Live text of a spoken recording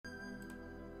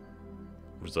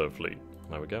reserve fleet.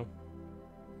 There we go.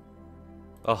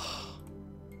 Oh.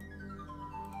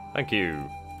 Thank you.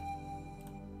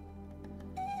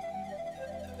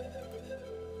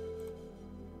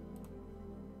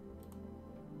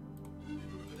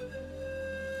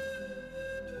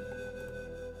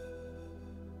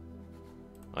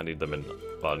 I need them in...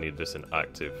 Well, I need this in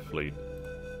active fleet.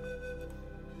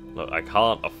 Look, I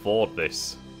can't afford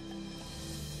this.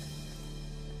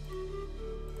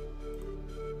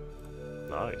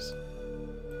 Nice.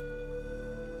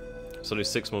 It's only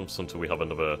 6 months until we have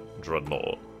another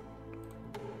Dreadnought.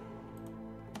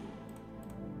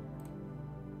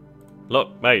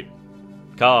 Look, mate.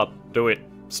 Can't do it.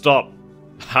 Stop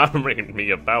hammering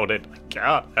me about it. I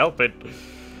can't help it.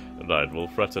 Right, we'll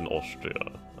threaten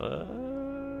Austria.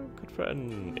 Could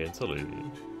threaten Italy.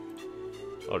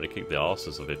 Already kicked the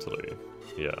arses of Italy.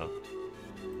 Yeah.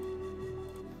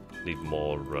 Need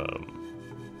more,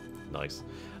 nice.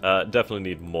 Definitely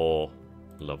need more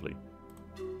lovely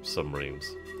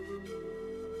submarines.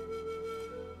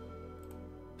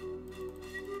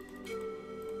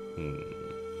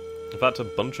 In fact, a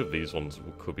bunch of these ones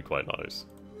could be quite nice.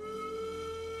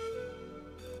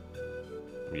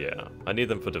 Yeah, I need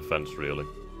them for defense, really.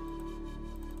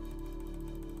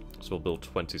 So we'll build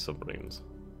 20 submarines.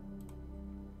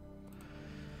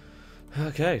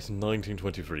 Okay, it's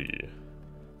 1923.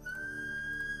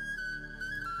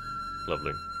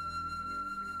 Lovely.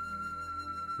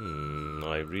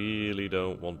 I really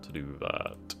don't want to do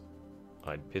that.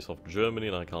 I'd piss off Germany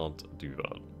and I can't do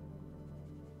that.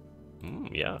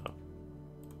 Yeah.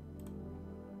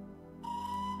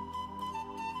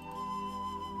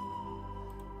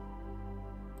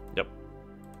 Yep.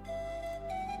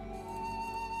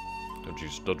 Don't you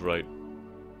stud right?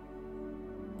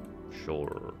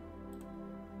 Sure.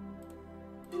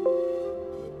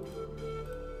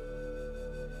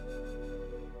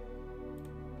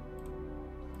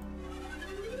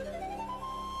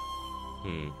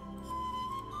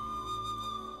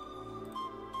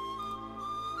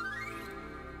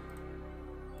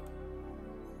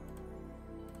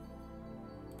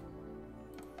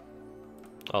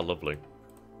 Oh, lovely.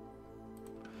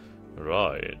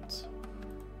 Right.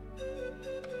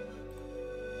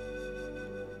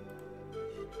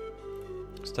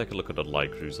 Let's take a look at a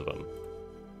light cruiser then.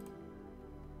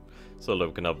 So look,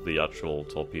 we can have the actual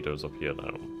torpedoes up here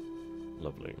now.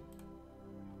 Lovely.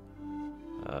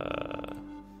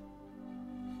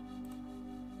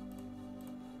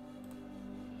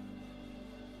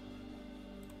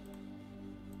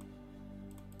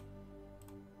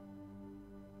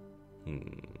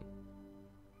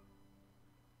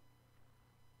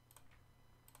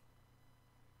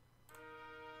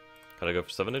 Can I go for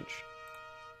 7-inch?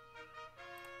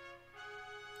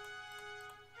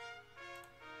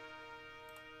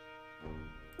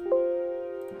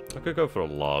 I could go for a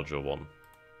larger one.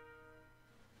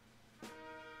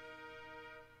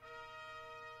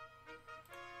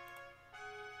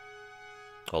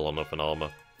 All or nothing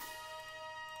armor.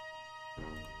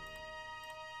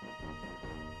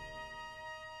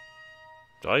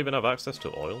 Do I even have access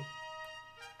to oil?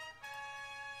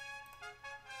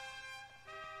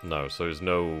 No, so there's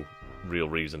no real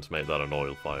reason to make that an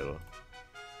oil firer.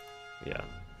 Yeah.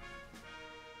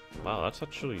 Wow, that's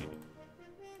actually...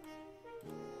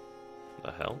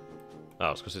 The hell?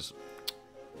 Oh, it's because it's...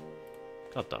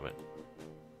 God damn it.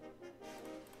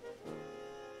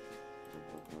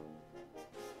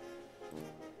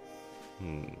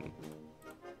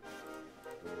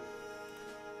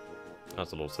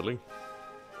 That's a little silly.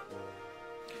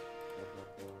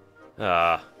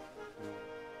 Ah.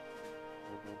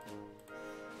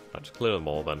 I'll just clear them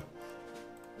all then.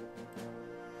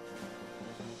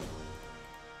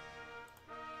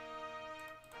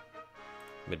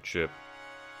 Midship.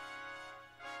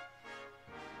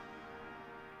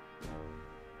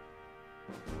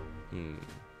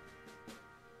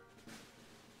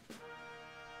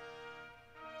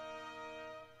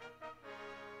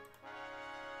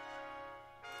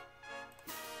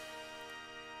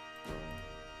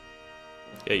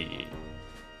 Yay.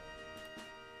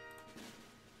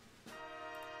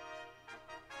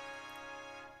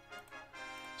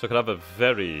 So I could have a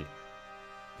very...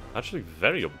 Actually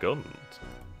very upgunned.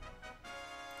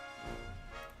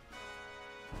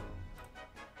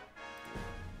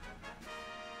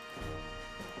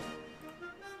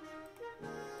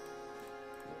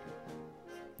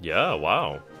 Yeah,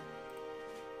 wow.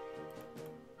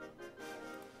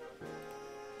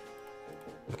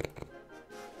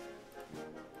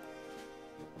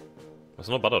 That's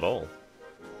not bad at all.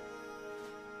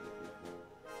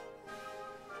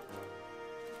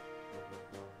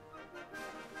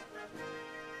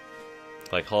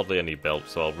 Like, hardly any belt,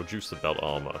 so I'll reduce the belt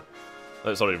armor.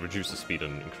 Sorry, reduce the speed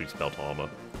and increase belt armor.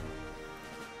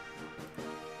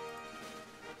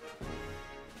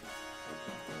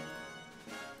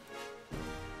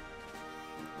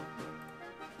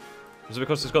 Is it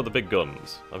because it's got the big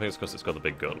guns? I think it's because it's got the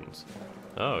big guns.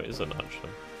 Oh, it isn't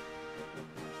actually.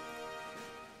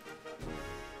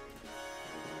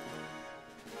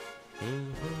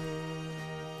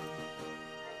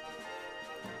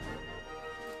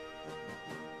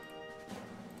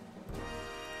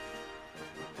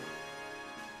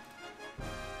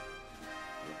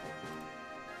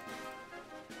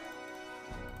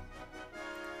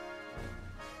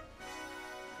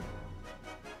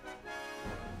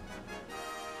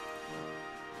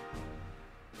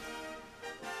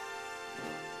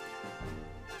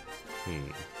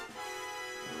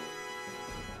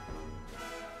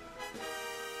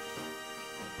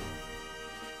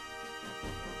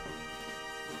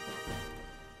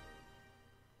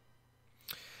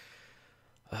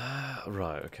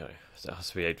 Right, okay. So it has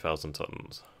to be 8,000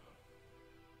 tons.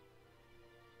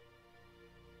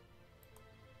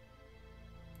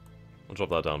 I'll drop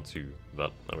that down to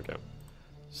that. There we go.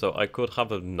 So I could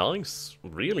have a nice,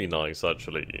 really nice,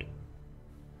 actually,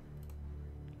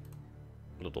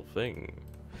 little thing.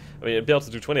 I mean, it'd be able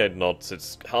to do 28 knots.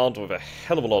 It's armed with a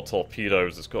hell of a lot of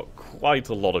torpedoes. It's got quite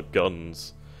a lot of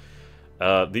guns.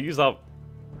 These are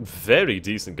very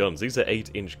decent guns. These are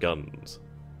 8-inch guns.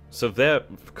 So they're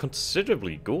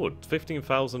considerably good.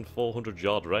 15,400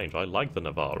 yard range. I like the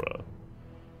Navarra.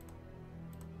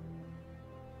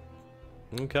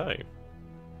 Okay.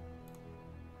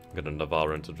 Got a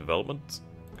Navarra into development.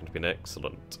 Going to be an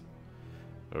excellent.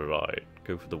 Alright,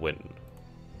 go for the win.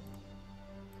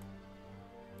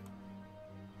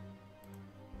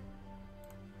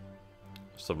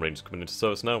 Submarine's coming into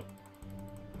service now.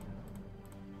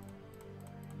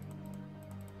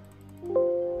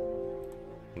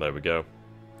 There we go.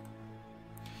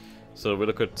 So we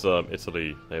look at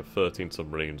Italy. They have 13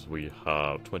 submarines. We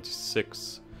have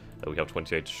 26. We have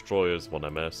 28 destroyers,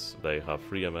 1 MS. They have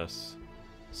 3 MS,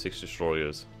 6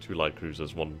 destroyers, 2 light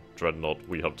cruisers, 1 dreadnought.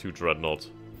 We have 2 dreadnought,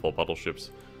 4 battleships.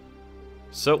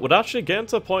 So we're actually getting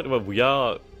to a point where we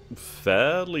are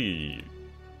fairly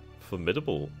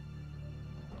formidable.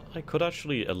 I could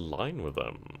actually align with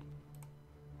them.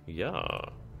 Yeah,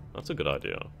 that's a good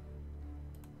idea.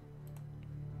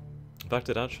 In fact,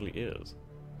 it actually is.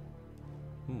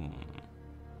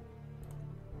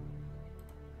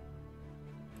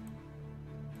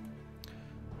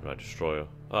 Right, destroyer.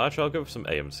 Actually, I'll go for some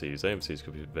AMCs. AMCs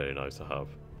could be very nice to have.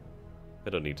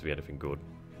 They don't need to be anything good.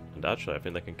 And actually, I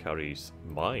think they can carry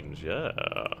mines, yeah.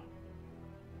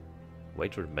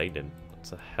 Weight remaining.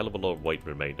 That's a hell of a lot of weight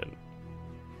remaining.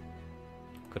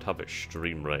 Could have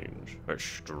extreme range.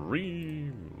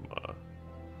 Extreme!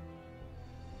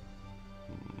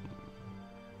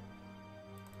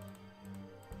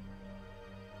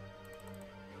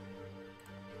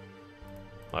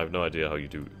 I have no idea how you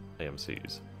do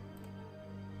AMCs.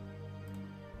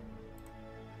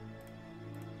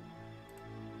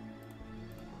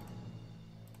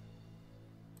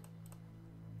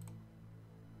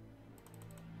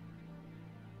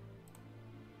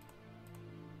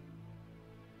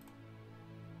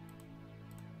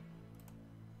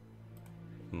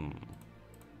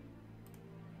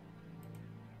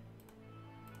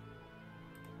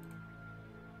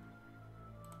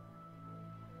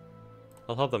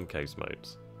 I'll have them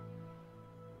casemates.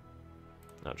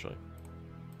 Actually.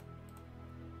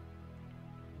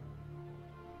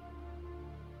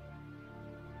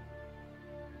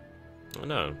 Oh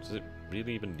no, does it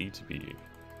really even need to be?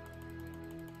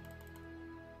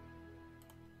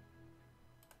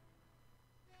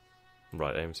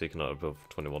 Right, AMC cannot above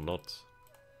 21 knots.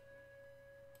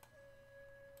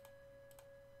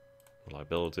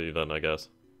 Reliability then, I guess.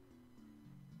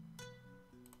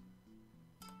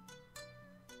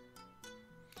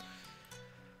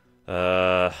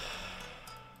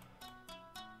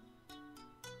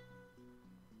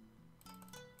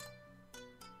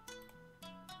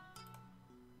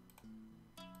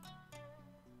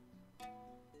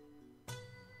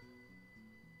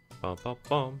 Bum bum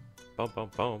bum bum bum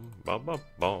bum bum bum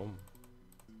bum.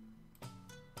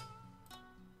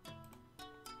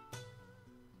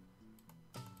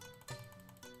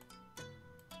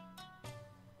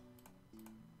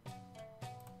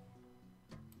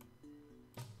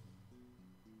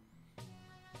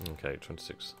 Okay,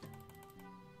 26.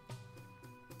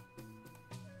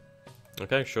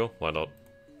 Okay, sure, why not?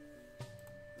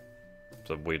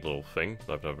 It's a weird little thing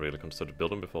that I've never really considered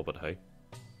building before, but hey.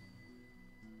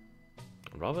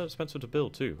 Rather expensive to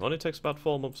build too. Only takes about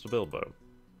 4 months to build though.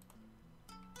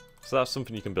 So that's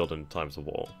something you can build in times of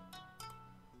war.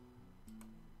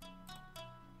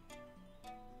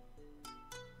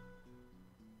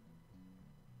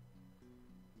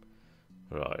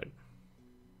 Right.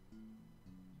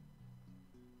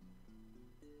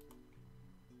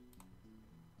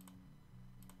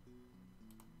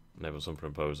 Never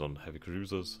superimposed on heavy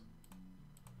cruisers.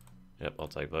 Yep, I'll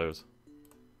take those.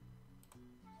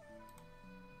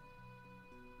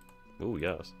 Ooh,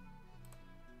 yes.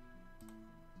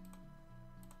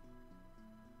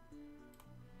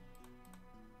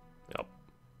 Yep.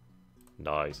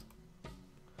 Nice.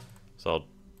 So I'll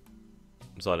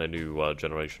design a new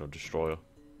generation of destroyer.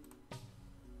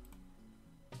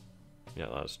 Yeah,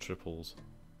 that's triples.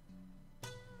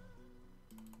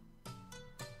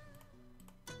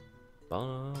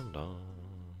 Dun dun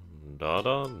dun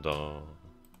dun dun.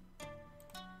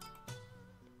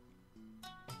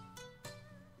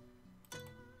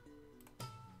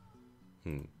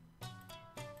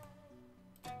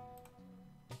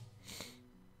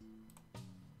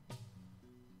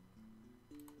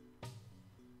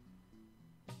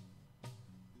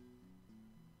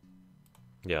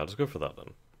 Yeah, I'll just go for that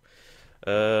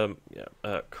then.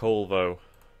 Yeah, coal though.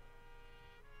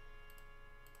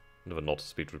 Another not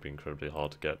speed would be incredibly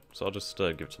hard to get, so I'll just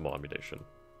give it some more ammunition.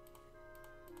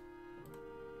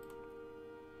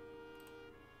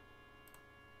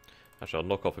 Actually, I'll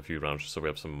knock off a few rounds just so we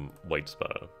have some weight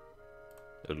spare.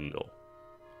 A little.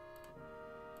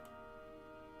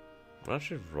 They're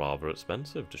actually rather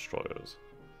expensive destroyers.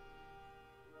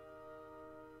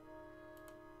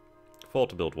 4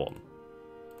 to build 1.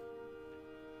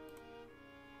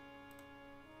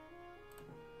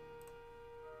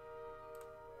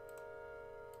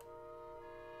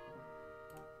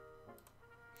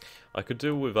 I could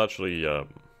do with actually,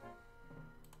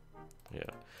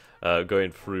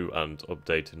 going through and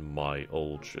updating my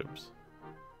old ships.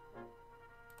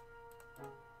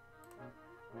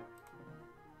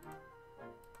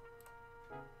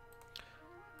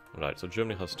 Right, so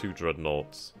Germany has 2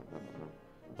 dreadnoughts.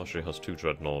 Austria has 2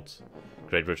 dreadnoughts.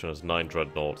 Great Britain has 9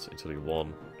 dreadnoughts. Italy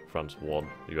 1. France 1.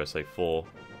 USA 4.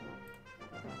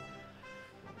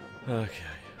 Okay.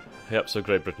 Yep, so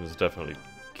Great Britain is definitely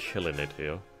killing it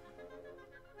here.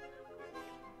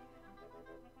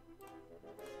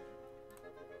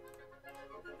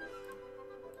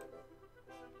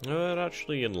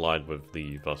 Actually in line with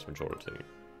the vast majority.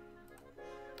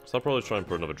 So I'll probably try and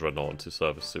put another dreadnought into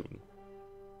service soon.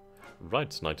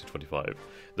 Right, 1925.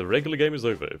 The regular game is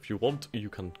over. If you want, you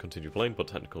can continue playing, but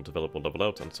technical develop will level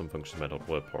out and some functions may not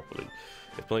work properly.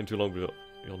 If playing too long beyond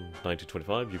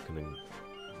 1925, you can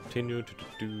continue to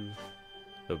do...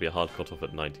 There'll be a hard cutoff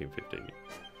at 1950.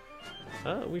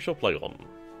 We shall play on.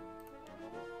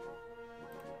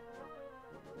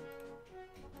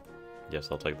 Yes,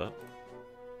 I'll take that.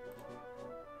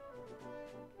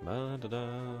 Da da da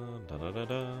da da da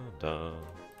da da.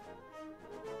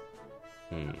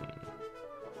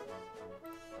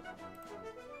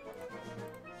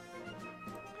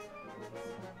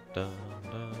 Da da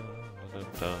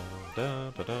da da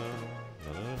da da da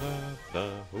da da.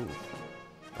 Ooh.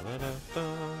 Da da da da.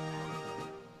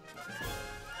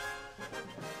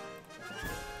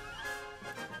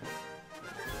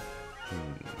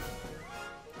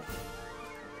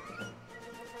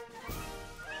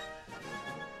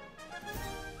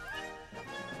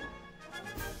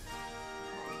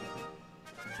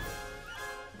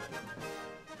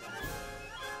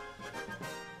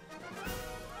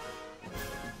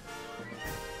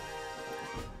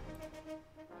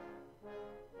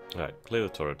 Alright, clear the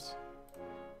turrets.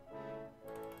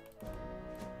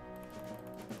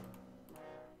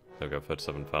 There we go,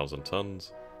 37,000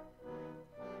 tons.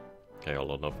 Okay,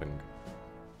 all or nothing.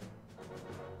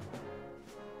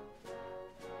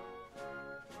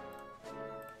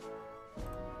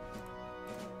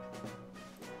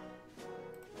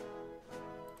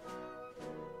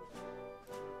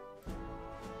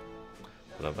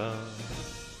 Lava.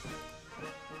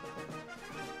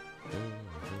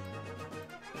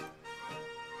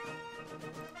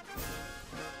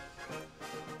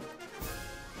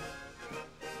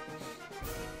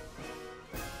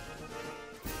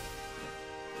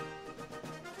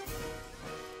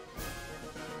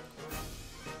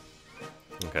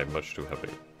 Okay, much too heavy.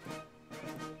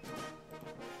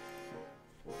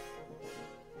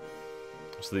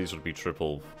 So these would be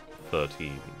triple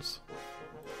 13s.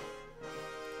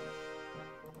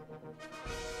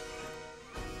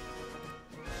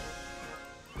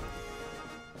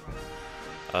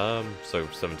 So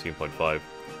 17.5.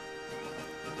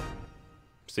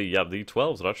 See, yeah, the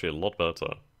 12s are actually a lot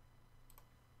better.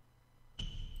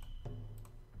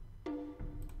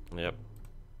 Yep.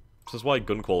 This is why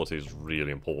gun quality is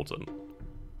really important.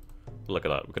 Look at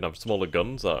that. We can have smaller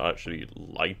guns that are actually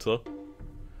lighter,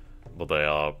 but they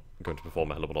are going to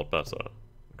perform a hell of a lot better.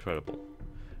 Incredible.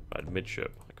 Right,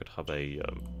 midship. I could have a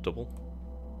double.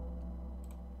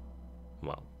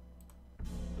 Well.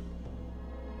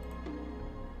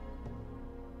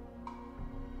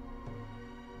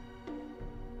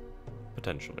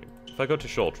 Potentially. If I go to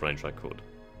short range, I could.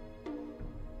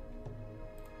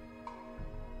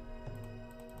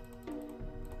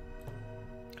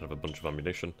 Kind of a bunch of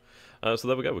ammunition. So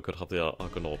there we go, we could have the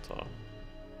Argonauta.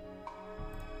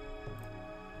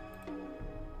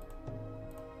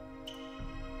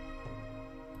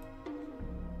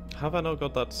 Have I now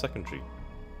got that secondary?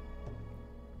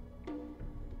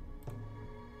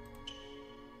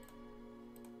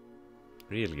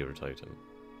 Really irritating.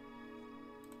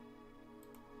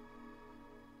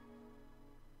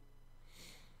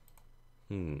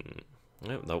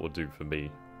 Yeah, that would do for me.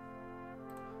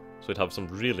 So we'd have some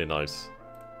really nice.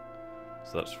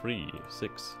 So that's 3,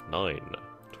 6, 9,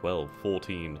 12,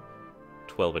 14,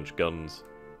 12-inch guns,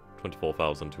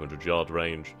 24,200 yard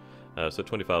range. So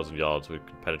 20,000 yards, we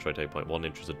could penetrate 8.1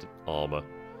 inches of armor.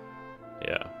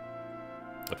 Yeah.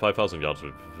 5,000 yards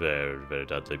would be very, very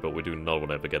deadly, but we do not want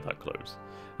to ever get that close.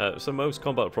 So most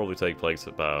combat will probably take place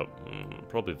about,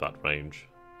 probably that range.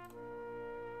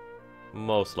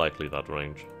 Most likely that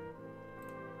range.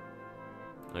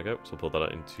 There we go, so we'll put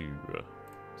that into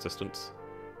resistance.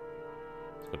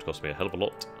 It's going to cost me a hell of a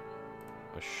lot.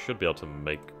 I should be able to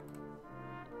make...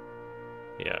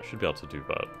 Yeah, I should be able to do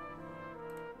that.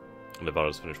 And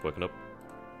Navarro's finished working up.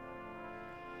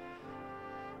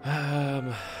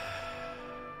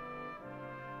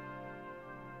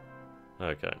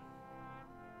 Okay.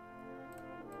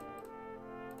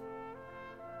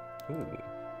 Ooh.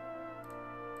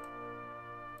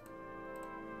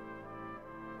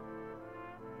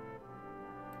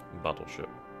 Battleship.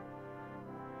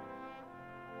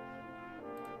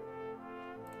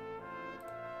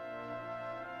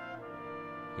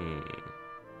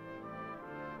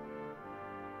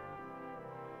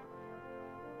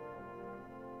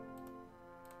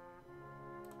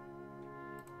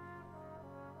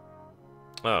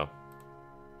 Oh.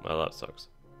 Well, that sucks.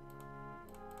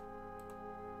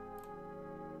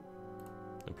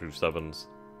 Improve 7s.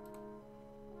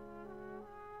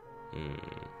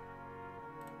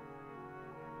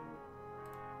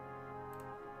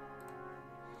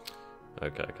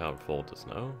 Okay, I can't afford this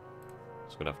now.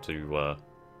 So I'm gonna have to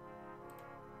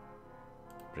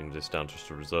bring this down just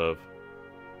to reserve.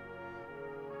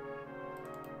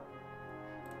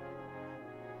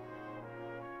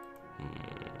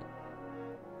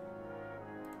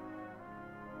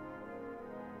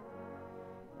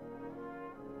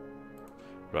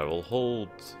 Right, we'll hold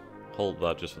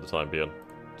that just for the time being.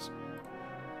 Just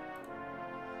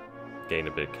gain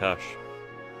a bit of cash.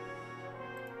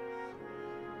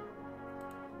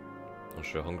 I'm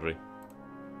sure hungry.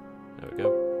 There we go.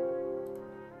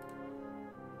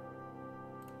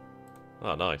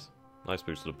 Ah, nice. Nice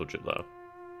boost to the budget there.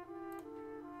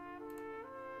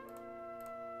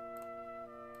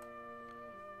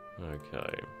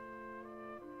 Okay.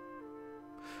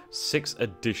 6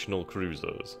 additional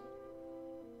cruisers.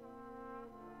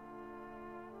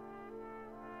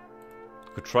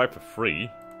 Could try for free.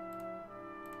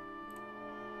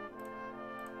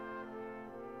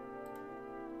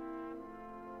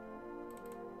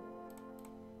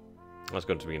 That's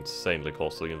going to be insanely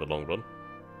costly in the long run.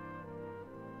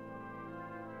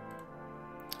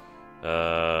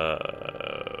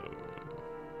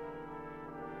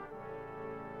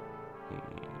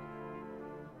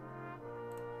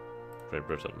 Great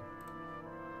Britain.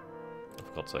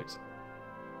 For God's sakes.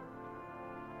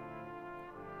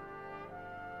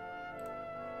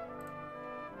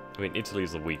 I mean, Italy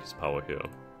is the weakest power here.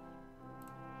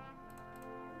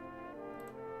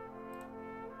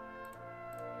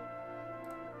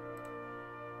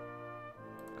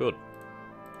 Good.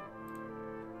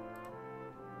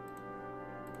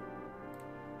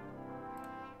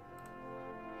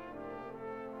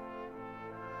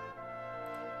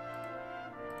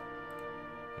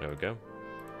 There we go.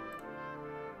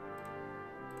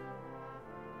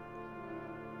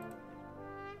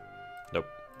 Nope.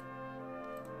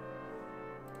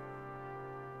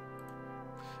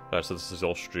 Alright, so this is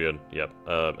Austrian, yep.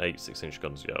 8 6-inch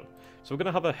guns, yep. So we're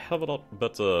gonna have a hell of a lot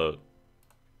better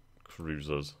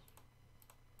cruisers.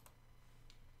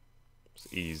 It's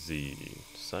easy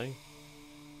to say.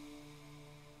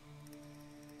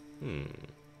 An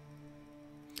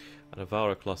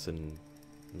Avara class in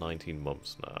 19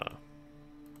 months now.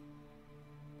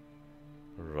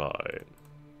 Right.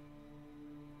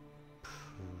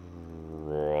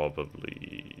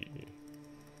 probably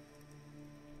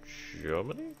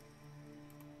Germany?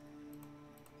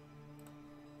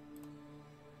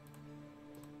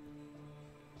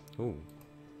 Ooh.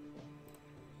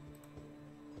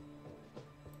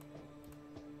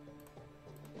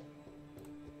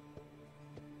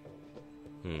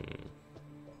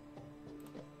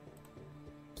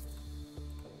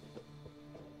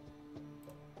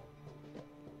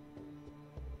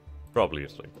 Probably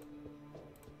Italy.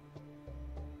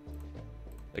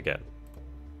 Again.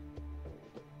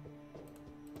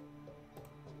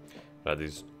 Right,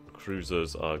 these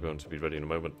cruisers are going to be ready in a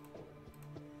moment.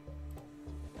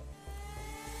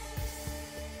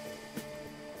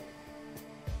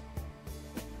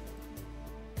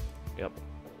 Yep.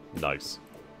 Nice.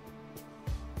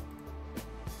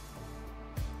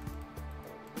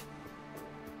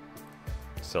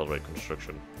 Accelerate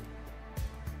construction.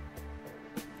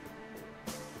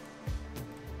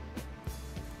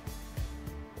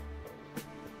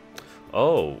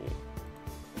 Oh.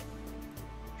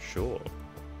 Sure.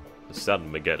 San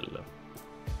Miguel.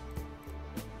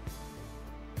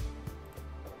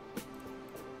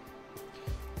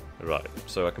 Right,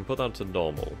 so I can put that to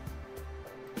normal.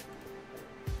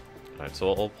 Right, so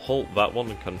I'll halt that one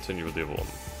and continue with the other one.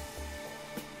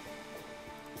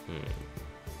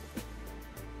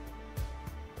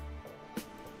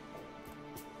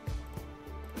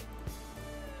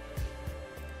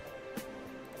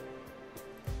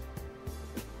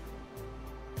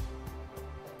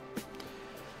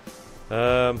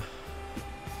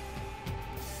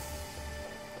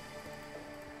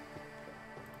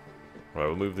 Right,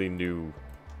 we'll move the new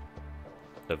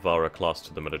Evara class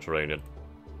to the Mediterranean.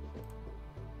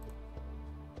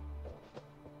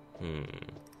 Who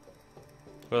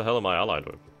the hell am I allied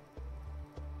with?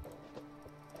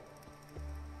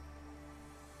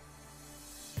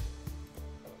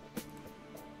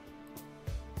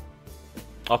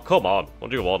 Oh, come on. What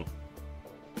do you want?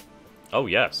 Oh,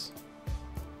 yes.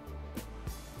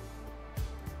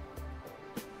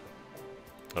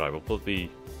 Alright, we'll put the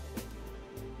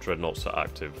Dreadnoughts to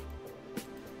active.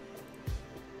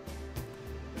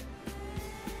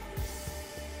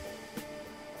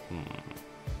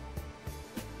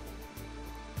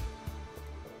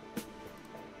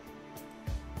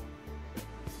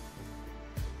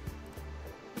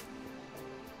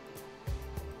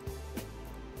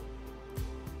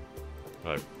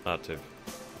 Right, active,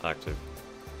 active,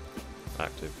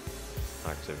 active,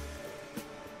 active.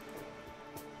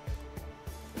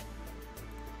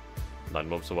 9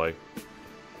 months away.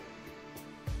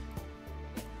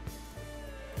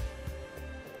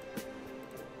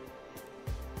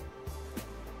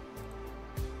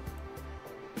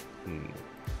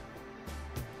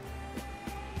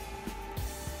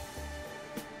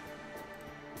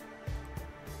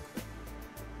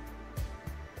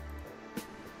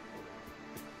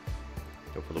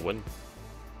 Go for the win.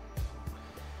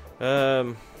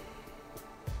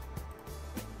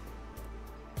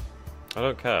 I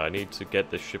don't care, I need to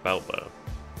get this ship out there.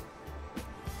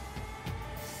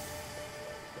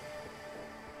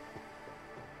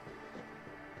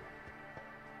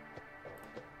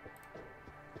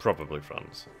 Probably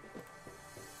France.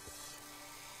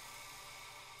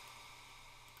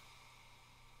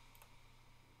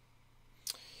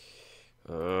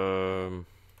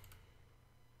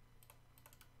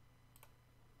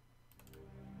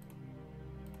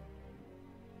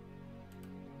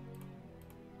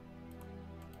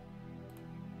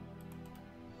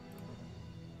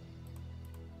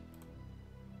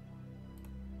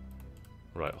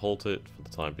 Right, halt it for the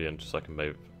time being, just so I can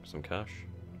make some cash.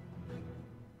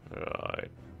 Right.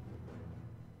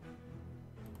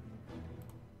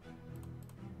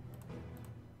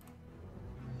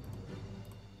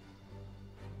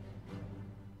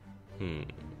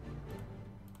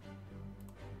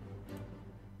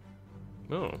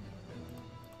 Oh.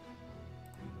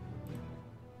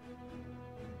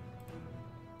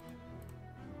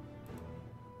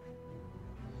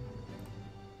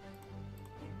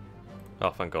 Oh,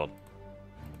 thank God.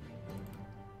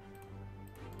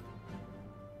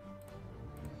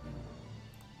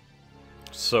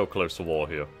 So close to war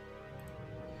here.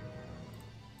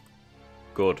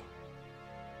 Good.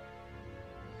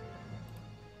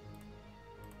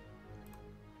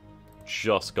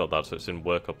 Just got that, so it's in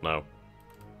workup now.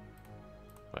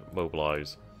 Right,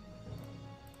 mobilize.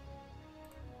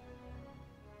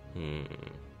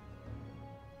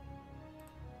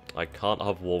 I can't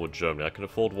have war with Germany. I can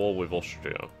afford war with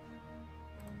Austria.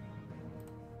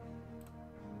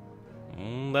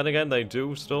 Then again, they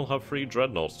do still have 3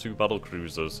 dreadnoughts, 2 battle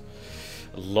cruisers.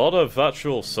 A lot of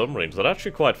actual submarines. They're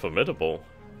actually quite formidable.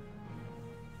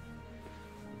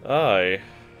 Aye.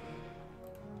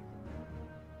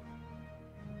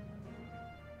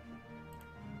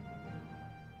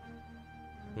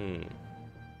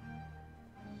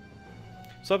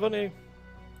 So I've only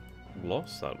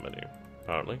lost that many,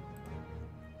 apparently.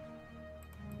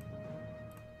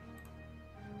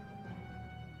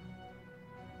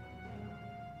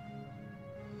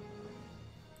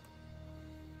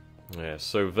 Yeah,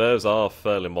 so theirs are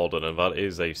fairly modern, and that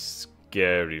is a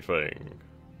scary thing.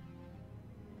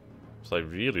 So I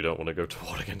really don't want to go to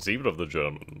war against either of the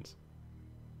Germans.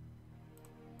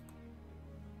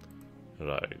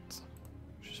 Right.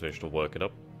 Just finished to work it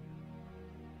up.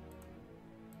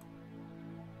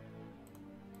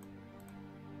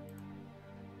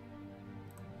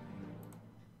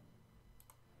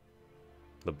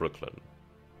 The Brooklyn.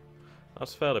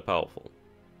 That's fairly powerful.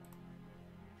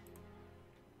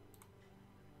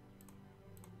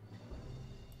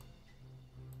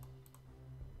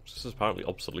 This is apparently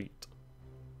obsolete.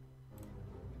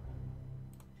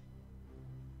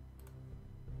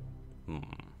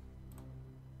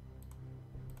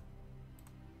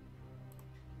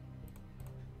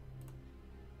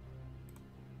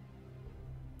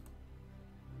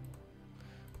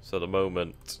 So at the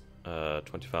moment,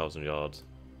 20,000 yards.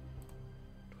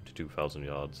 22,000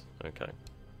 yards. Okay.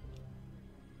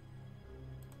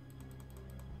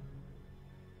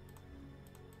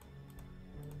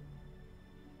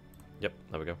 Yep,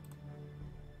 there we go.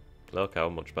 Look how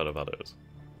much better that is.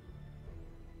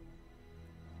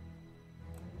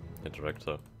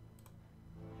 Interrector.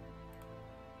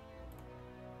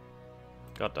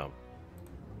 Goddamn.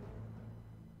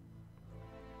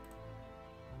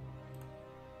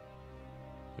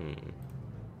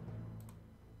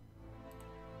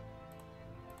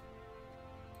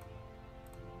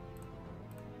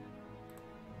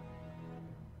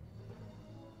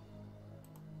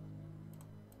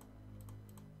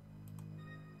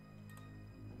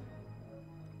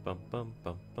 Bum bum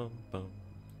bum bum bum.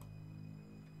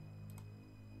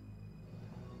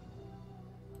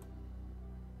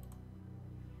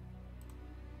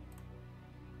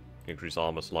 Increase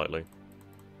armor slightly.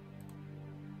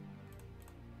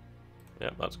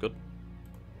 Yeah, that's good.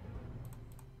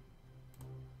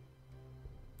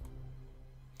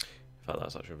 In fact,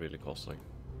 that's actually really costly.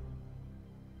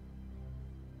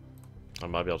 I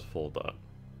might be able to afford that.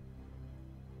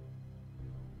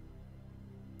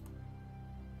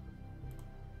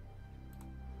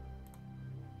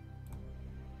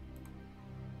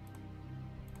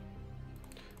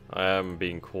 I am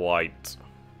being quite...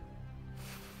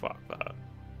 Fuck that.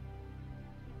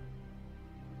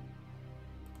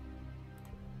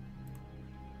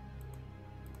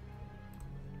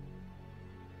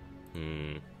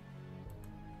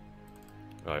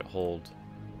 Right, hold.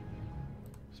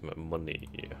 Some money.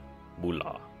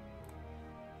 Moolah.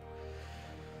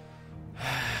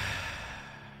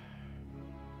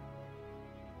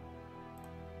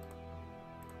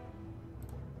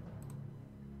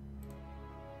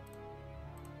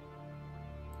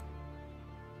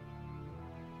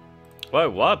 Wait,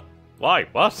 what? Why?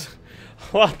 What?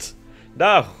 What?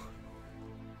 No!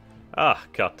 Ah,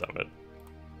 goddammit.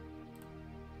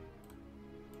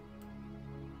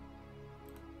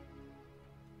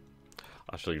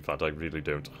 Actually, in fact, I really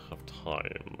don't have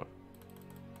time.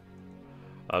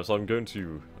 So I'm going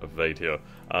to evade here,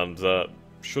 and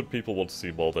should people want to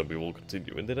see more, then we will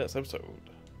continue in the next episode.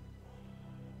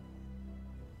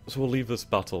 So we'll leave this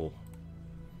battle.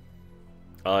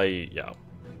 Yeah.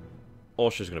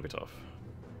 Austria's going to be tough.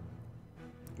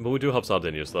 But we do have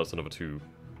Sardinia, so that's another 2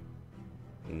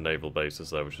 naval bases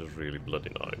there, which is really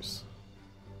bloody nice.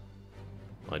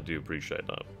 I do appreciate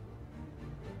that.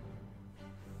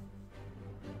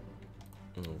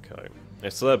 Okay.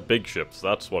 It's their big ships,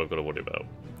 that's what I've got to worry about.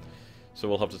 So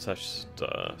we'll have to test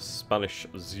Spanish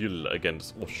Zeal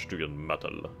against Austrian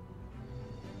metal.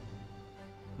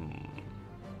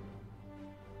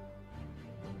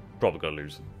 Probably gonna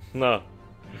lose. Nah.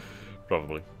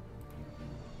 Probably.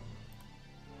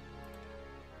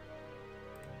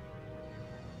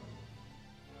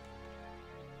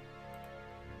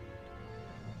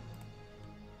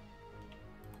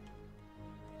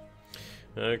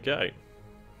 Okay.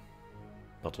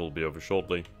 That will be over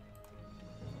shortly.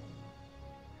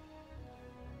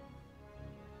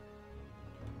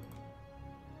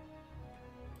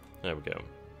 There we go.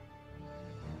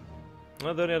 They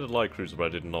only had a light cruiser, but I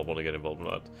did not want to get involved in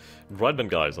that. Right then,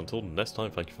 guys, until next time,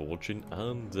 thank you for watching,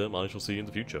 and I shall see you in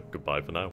the future. Goodbye for now.